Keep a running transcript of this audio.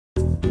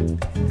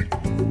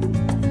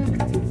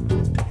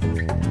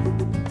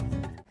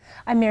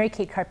I'm Mary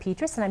Kate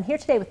Karr-Petras, and I'm here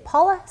today with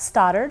Paula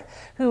Stoddard,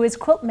 who is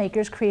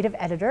Quiltmaker's creative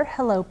editor.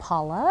 Hello,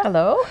 Paula.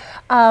 Hello.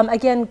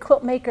 Again,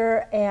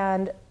 Quiltmaker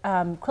and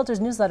Quilter's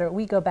Newsletter,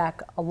 we go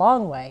back a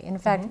long way. In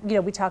fact, you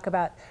know, we talk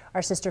about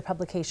our sister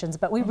publications,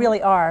 but we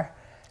really are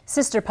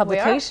sister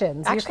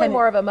publications. We are. Actually,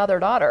 more of a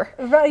mother-daughter.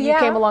 Right, you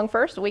came along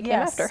first, we came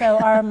after.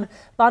 So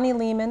Bonnie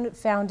Lehman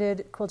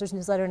founded Quilter's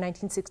Newsletter in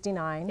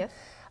 1969. Yes.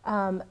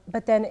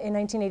 But then in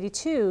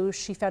 1982,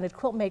 she founded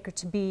Quiltmaker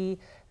to be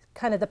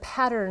kind of the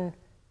pattern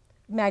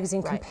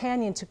magazine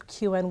companion to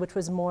QN, which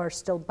was more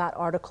still about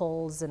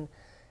articles and,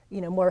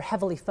 you know, more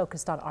heavily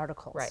focused on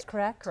articles. Right.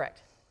 Correct?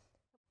 Correct.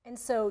 And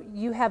so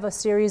you have a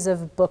series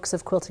of books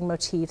of quilting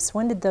motifs.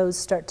 When did those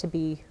start to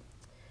be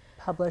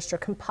published, or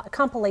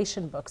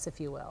compilation books, if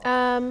you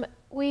will?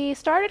 We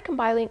started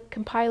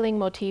compiling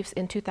motifs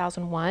in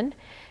 2001,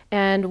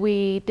 and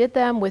we did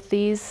them with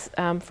these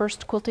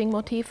first quilting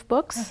motif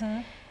books.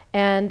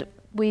 And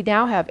we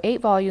now have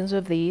 8 volumes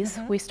of these.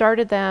 We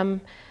started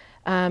them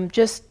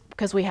just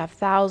because we have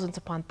thousands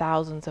upon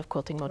thousands of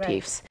quilting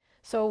motifs.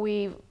 So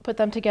we put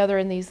them together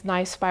in these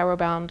nice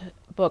spiral-bound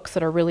books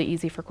that are really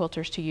easy for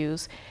quilters to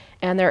use.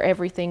 And they're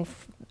everything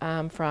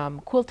from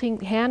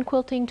quilting, hand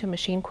quilting to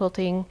machine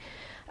quilting,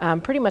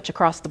 pretty much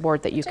across the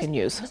board that you can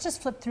use. Let's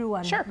just flip through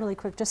one really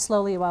quick, just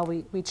slowly while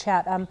we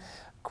chat.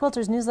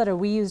 Quilter's Newsletter,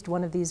 we used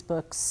one of these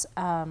books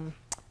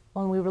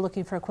when we were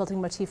looking for a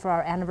quilting motif for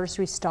our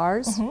Anniversary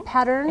Stars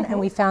pattern, and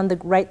we found the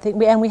right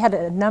thing, and we had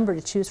a number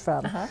to choose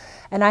from.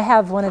 And I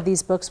have one of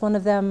these books, one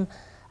of them,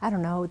 I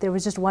don't know, there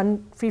was just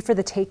one free for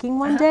the taking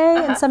one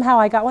day, and somehow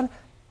I got one.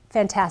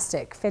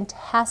 Fantastic,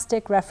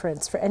 fantastic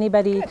reference for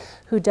anybody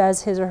who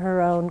does his or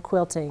her own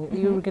quilting.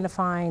 You're going to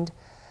find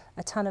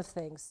a ton of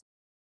things.